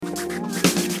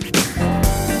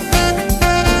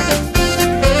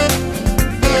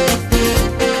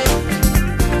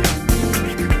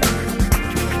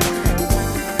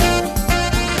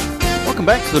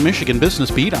to the Michigan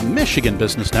Business Beat on Michigan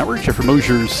Business Network. Jeffrey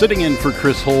Mosier sitting in for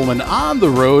Chris Holman on the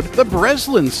road, the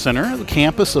Breslin Center, the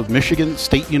campus of Michigan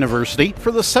State University,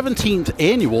 for the 17th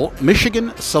annual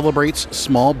Michigan Celebrates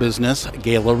Small Business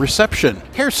Gala reception.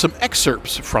 Here's some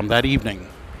excerpts from that evening.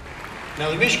 Now,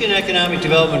 the Michigan Economic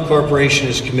Development Corporation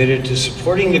is committed to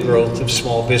supporting the growth of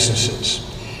small businesses.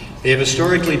 They have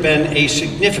historically been a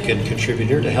significant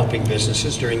contributor to helping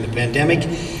businesses during the pandemic.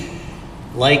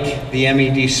 Like the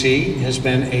MEDC, has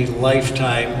been a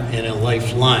lifetime and a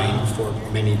lifeline for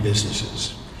many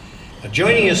businesses.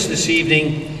 Joining us this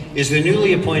evening is the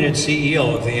newly appointed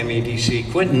CEO of the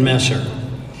MEDC, Quentin Messer.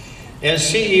 As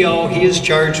CEO, he is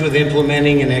charged with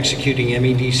implementing and executing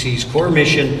MEDC's core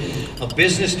mission of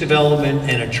business development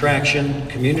and attraction,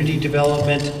 community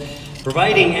development,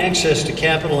 providing access to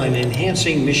capital, and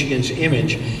enhancing Michigan's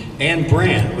image and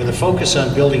brand with a focus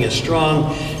on building a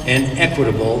strong and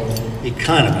equitable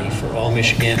economy for all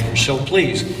Michiganders. So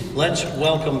please, let's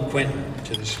welcome Quentin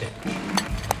to the stage.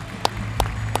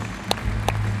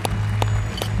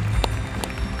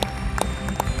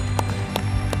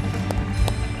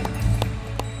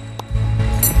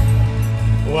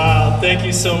 Wow, thank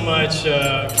you so much,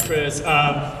 Chris.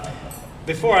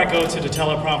 Before I go to the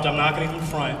teleprompter, I'm not going to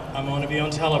confront. I'm going to be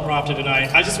on teleprompter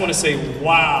tonight. I just want to say,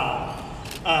 wow,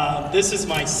 this is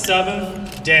my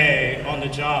 7th day on the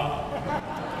job.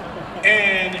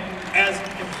 And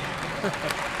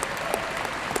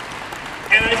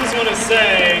I just want to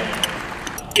say,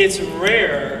 it's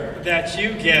rare that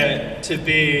you get to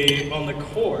be on the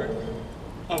court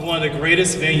of one of the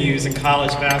greatest venues in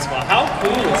college basketball. How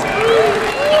cool is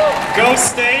that? Go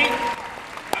State.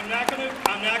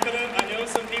 I know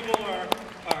some people are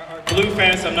Blue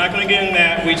fans, so I'm not gonna get in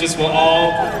that. We just will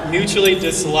all mutually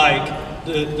dislike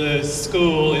the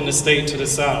school in the state to the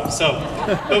south. So,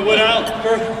 but without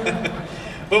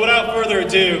further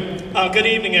ado, good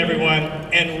evening everyone,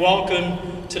 and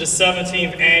welcome to the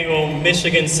 17th annual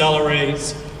Michigan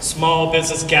Celebrates Small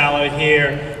Business Gala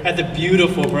here at the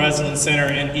beautiful Breslin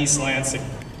Center in East Lansing.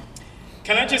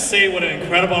 Can I just say what an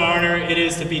incredible honor it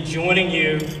is to be joining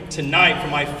you tonight for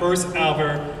my first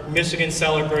ever Michigan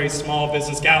Celebrates Small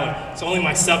Business Gala. It's only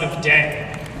my 7th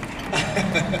day.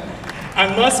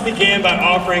 I must begin by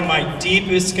offering my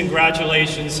deepest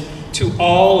congratulations to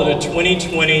all of the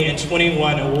 2020 and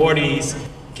 21 awardees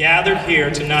gathered here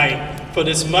tonight for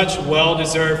this much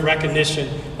well-deserved recognition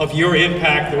of your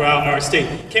impact throughout our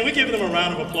state. Can we give them a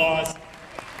round of applause?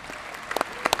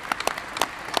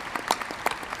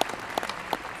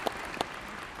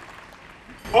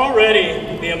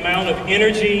 Already, the amount of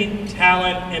energy,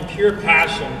 talent, and pure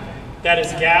passion that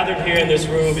is gathered here in this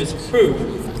room is proof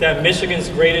that Michigan's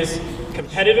greatest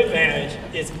competitive advantage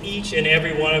is each and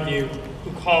every one of you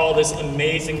who call this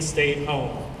amazing state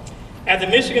home. At the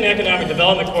Michigan Economic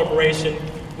Development Corporation,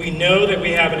 we know that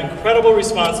we have an incredible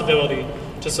responsibility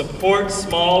to support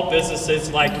small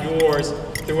businesses like yours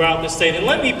throughout the state. And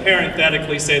let me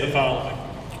parenthetically say the following.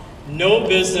 No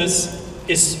business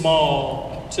is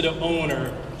small to the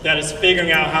owner that is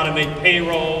figuring out how to make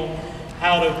payroll,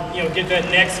 how to get that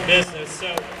next business.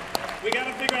 So we got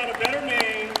to figure out a better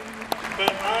name,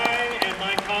 but I and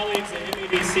my colleagues at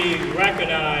MEDC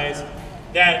recognize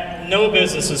that no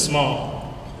business is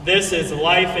small. This is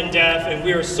life and death, and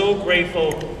we are so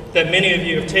grateful that many of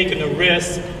you have taken the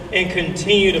risk and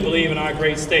continue to believe in our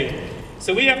great state.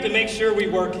 So we have to make sure we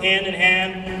work hand in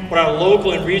hand with our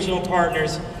local and regional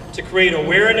partners to create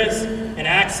awareness and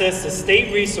access to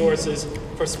state resources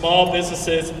for small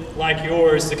businesses like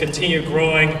yours to continue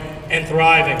growing and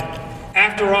thriving.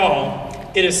 After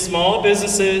all, it is small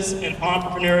businesses and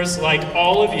entrepreneurs like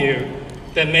all of you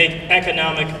that make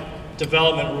economic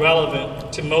development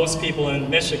relevant to most people in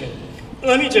Michigan.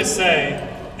 Let me just say,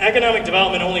 economic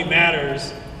development only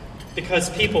matters because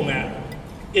people matter.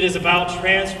 It is about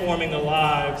transforming the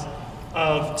lives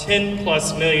of 10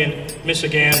 plus million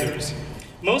Michiganders.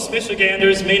 Most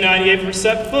Michiganders may not ever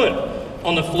set foot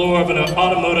on the floor of an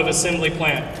automotive assembly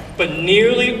plant, but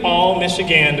nearly all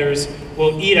Michiganders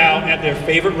will eat out at their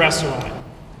favorite restaurant,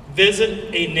 visit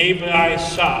a neighborhood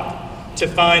shop to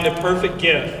find a perfect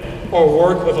gift, or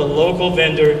work with a local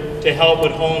vendor to help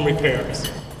with home repairs.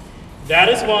 That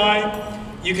is why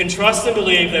you can trust and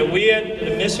believe that we at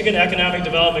the Michigan Economic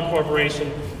Development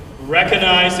Corporation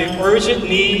recognize the urgent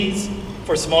needs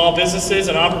for small businesses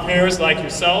and entrepreneurs like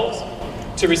yourselves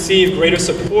to receive greater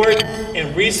support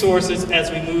and resources as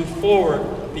we move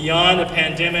forward beyond the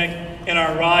pandemic and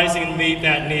are rising to meet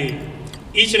that need.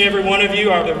 Each and every one of you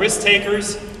are the risk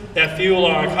takers that fuel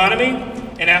our economy,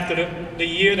 and after the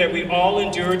year that we all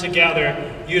endured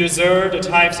together, you deserve the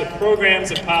types of programs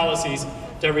and policies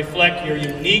that reflect your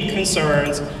unique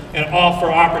concerns and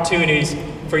offer opportunities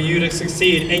for you to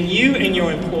succeed, and you and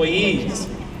your employees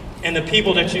and the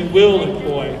people that you will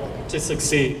employ to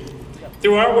succeed.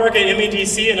 Through our work at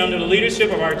MEDC and under the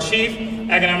leadership of our Chief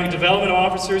Economic Development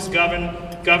Officers,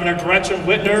 Governor Gretchen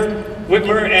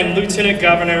Whitmer and Lieutenant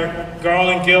Governor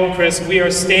Garland Gilchrist, we are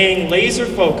staying laser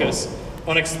focused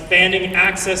on expanding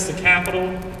access to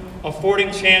capital,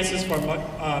 affording chances for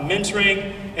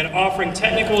mentoring, and offering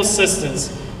technical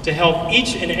assistance to help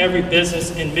each and every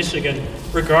business in Michigan,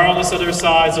 regardless of their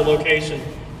size or location,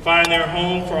 find their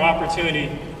home for opportunity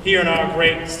here in our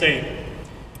great state.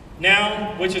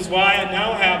 Now, which is why I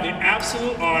now have the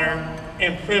absolute honor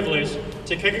and privilege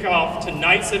to kick off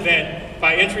tonight's event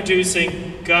by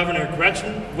introducing Governor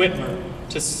Gretchen Whitmer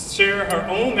to share her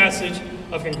own message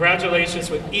of congratulations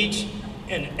with each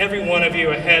and every one of you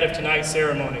ahead of tonight's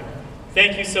ceremony.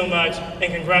 Thank you so much,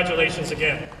 and congratulations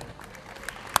again.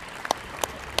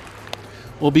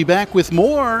 We'll be back with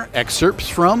more excerpts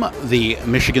from the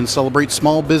Michigan Celebrate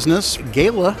Small Business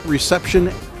Gala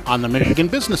reception on the Michigan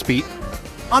Business Beat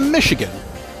on Michigan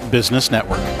Business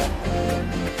Network.